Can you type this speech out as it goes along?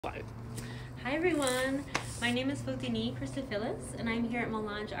fine. Hi everyone, my name is Fotini Christophilis and I'm here at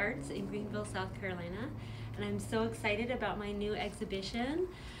Melange Arts in Greenville, South Carolina, and I'm so excited about my new exhibition.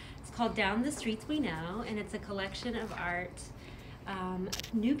 It's called Down the Streets We Know, and it's a collection of art,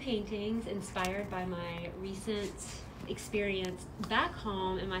 new paintings inspired by my recent experience back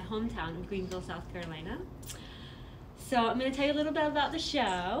home in my hometown of Greenville, South Carolina. So I'm going to tell you a little bit about the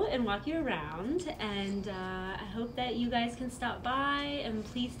show and walk you around, and I hope that you guys can stop by, and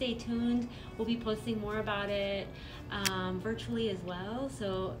please stay tuned. We'll be posting more about it virtually as well,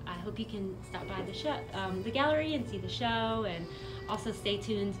 so I hope you can stop by the show, the gallery, and see the show, and also stay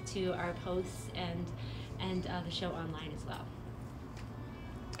tuned to our posts and the show online as well.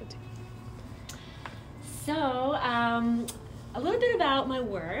 Good. So a little bit about my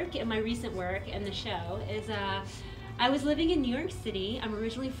work and my recent work and the show is I was living in New York City. I'm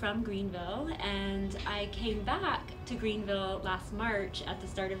originally from Greenville, and I came back to Greenville last March at the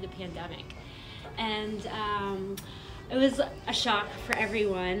start of the pandemic. And it was a shock for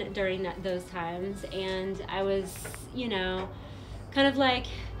everyone during those times, and I was, you know, kind of like,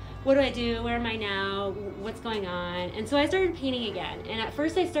 what do I do? Where am I now? What's going on? And so I started painting again. And at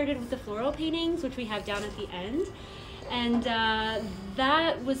first I started with the floral paintings, which we have down at the end. And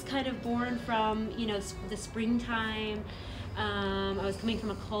that was kind of born from, you know, the springtime. I was coming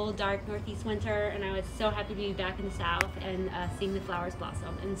from a cold, dark Northeast winter, and I was so happy to be back in the South and seeing the flowers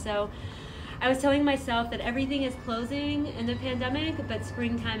blossom. And so I was telling myself that everything is closing in the pandemic, but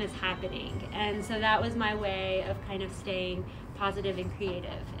springtime is happening. And so that was my way of kind of staying positive and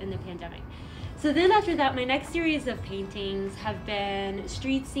creative in the pandemic. So then after that, my next series of paintings have been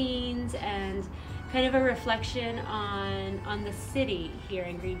street scenes and kind of a reflection on the city here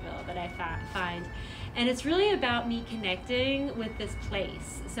in Greenville that I find. And it's really about me connecting with this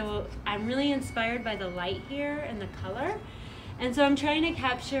place. So I'm really inspired by the light here and the color. And so I'm trying to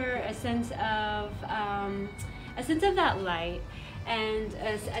capture a sense of that light and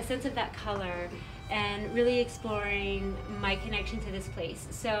a sense of that color, and really exploring my connection to this place.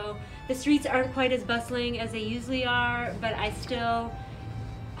 So the streets aren't quite as bustling as they usually are, but I still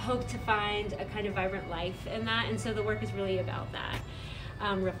hope to find a kind of vibrant life in that, and so the work is really about that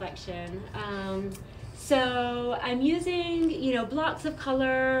reflection. So I'm using, you know, blocks of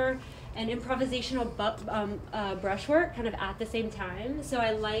color and improvisational brushwork kind of at the same time. So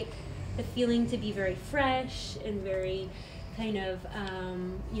I like the feeling to be very fresh and very kind of,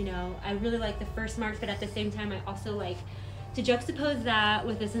 you know, I really like the first marks, but at the same time I also like to juxtapose that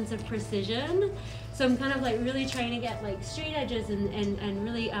with a sense of precision. So I'm kind of like really trying to get like straight edges and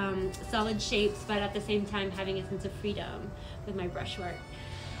really solid shapes, but at the same time having a sense of freedom with my brushwork.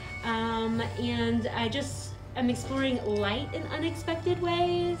 And I'm exploring light in unexpected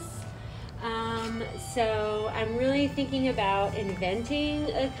ways. So I'm really thinking about inventing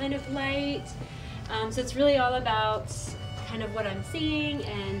a kind of light. So it's really all about kind of what I'm seeing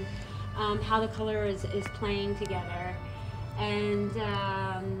and how the color is playing together. And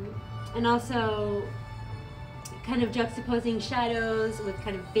also kind of juxtaposing shadows with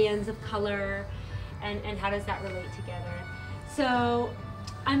kind of bands of color, and how does that relate together. So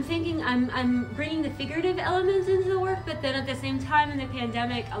I'm thinking I'm bringing the figurative elements into the work, but then at the same time in the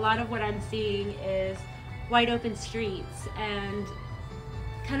pandemic, a lot of what I'm seeing is wide open streets and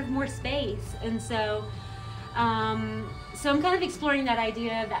kind of more space. And so so I'm kind of exploring that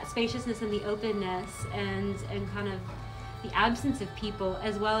idea of that spaciousness and the openness and kind of the absence of people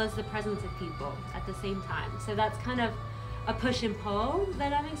as well as the presence of people at the same time. So that's kind of a push and pull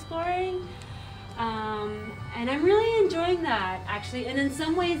that I'm exploring. And I'm really enjoying that, actually. And in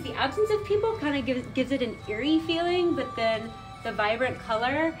some ways, the absence of people kind of gives it an eerie feeling, but then the vibrant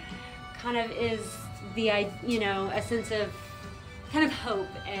color kind of is the, you know, a sense of kind of hope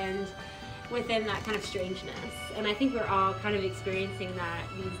and within that kind of strangeness. And I think we're all kind of experiencing that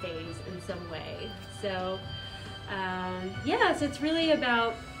these days in some way. So yeah, so it's really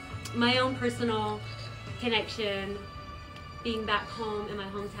about my own personal connection, being back home in my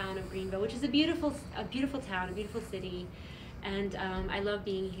hometown of Greenville, which is a beautiful town, a beautiful city, and I love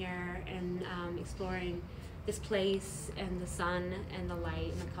being here and exploring this place and the sun and the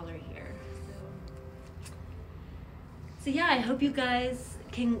light and the color here. So yeah, I hope you guys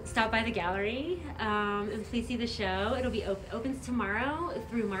can stop by the gallery and please see the show. It'll be opens tomorrow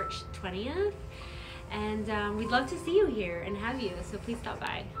through March 20th. And we'd love to see you here and have you, so please stop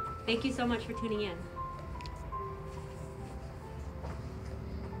by. Thank you so much for tuning in.